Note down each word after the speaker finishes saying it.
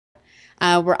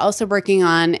We're also working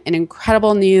on an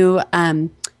incredible new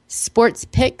sports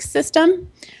pick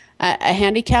system, a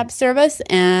handicap service,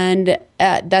 and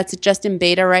that's just in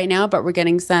beta right now, but we're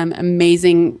getting some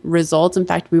amazing results. In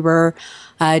fact, we were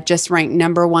just ranked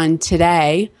 #1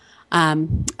 today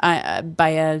by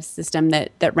a system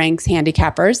that ranks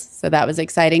handicappers. So that was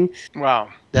exciting. Wow,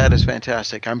 that is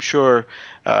fantastic. I'm sure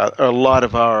a lot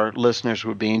of our listeners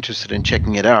would be interested in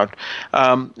checking it out.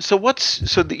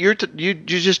 You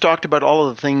just talked about all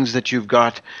of the things that you've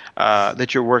got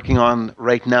that you're working on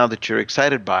right now that you're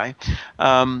excited by.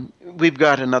 We've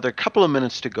got another couple of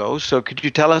minutes to go. So could you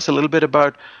tell us a little bit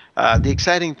about the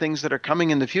exciting things that are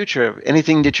coming in the future?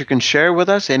 Anything that you can share with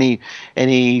us?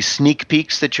 Any sneak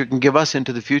peeks that you can give us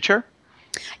into the future?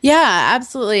 Yeah,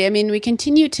 absolutely. I mean, we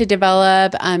continue to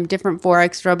develop different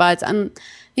Forex robots. I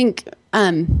think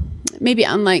maybe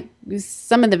unlike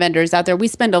some of the vendors out there, we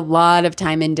spend a lot of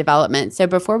time in development. So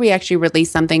before we actually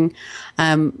release something,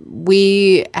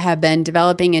 we have been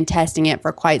developing and testing it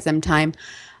for quite some time.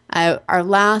 Our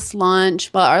last launch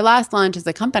as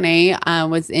a company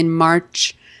was in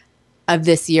March of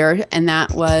this year, and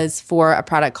that was for a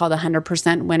product called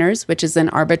 100% Winners, which is an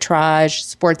arbitrage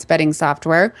sports betting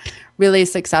software. Really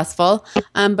successful.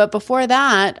 But before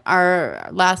that, our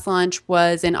last launch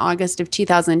was in August of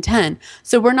 2010.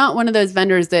 So we're not one of those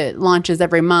vendors that launches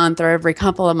every month or every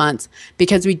couple of months,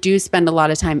 because we do spend a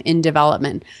lot of time in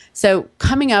development. So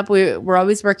coming up, we're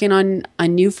always working on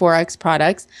new Forex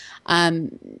products,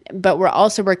 but we're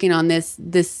also working on this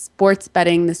sports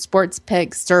betting, the sports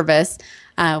pick service,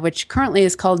 which currently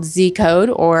is called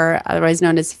ZCode, or otherwise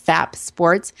known as FAP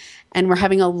Sports. And we're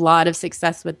having a lot of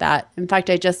success with that. In fact,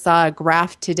 I just saw a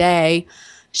graph today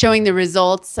showing the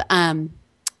results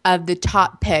of the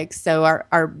top picks. So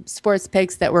our sports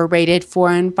picks that were rated 4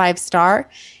 and 5 star.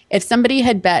 If somebody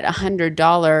had bet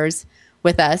 $100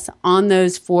 with us on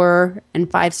those 4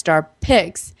 and 5 star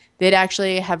picks, they'd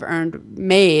actually have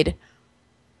made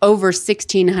over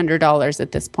 $1,600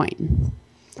 at this point.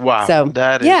 Wow, so,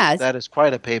 that is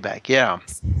quite a payback, yeah.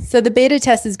 So the beta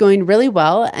test is going really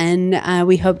well, and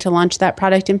we hope to launch that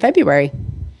product in February.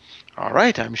 All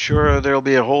right, I'm sure there'll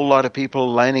be a whole lot of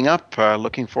people lining up,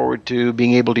 looking forward to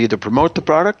being able to either promote the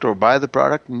product or buy the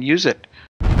product and use it.